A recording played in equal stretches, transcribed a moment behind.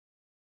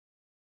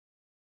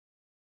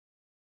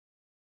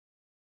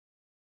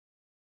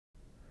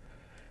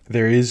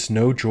There is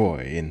no joy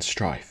in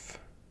strife.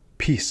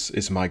 Peace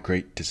is my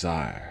great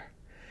desire.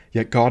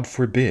 Yet God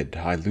forbid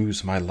I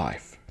lose my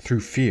life through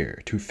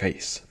fear to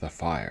face the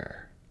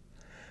fire.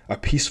 A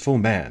peaceful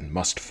man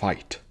must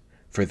fight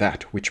for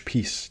that which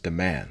peace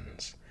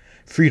demands.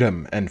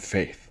 Freedom and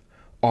faith,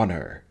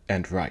 honor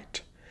and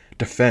right,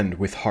 defend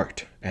with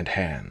heart and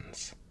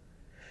hands.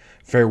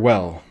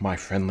 Farewell, my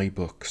friendly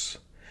books.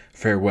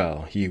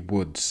 Farewell, ye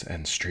woods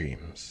and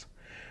streams.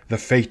 The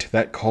fate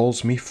that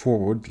calls me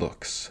forward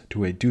looks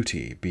to a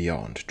duty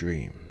beyond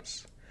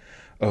dreams.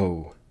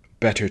 Oh,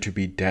 better to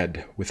be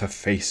dead with a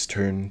face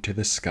turned to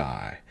the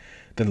sky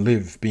than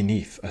live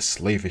beneath a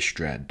slavish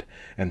dread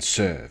and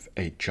serve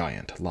a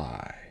giant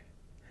lie.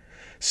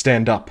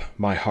 Stand up,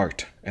 my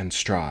heart, and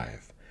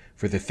strive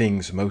for the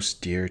things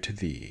most dear to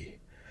thee.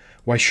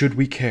 Why should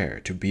we care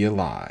to be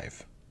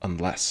alive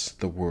unless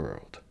the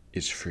world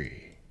is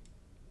free?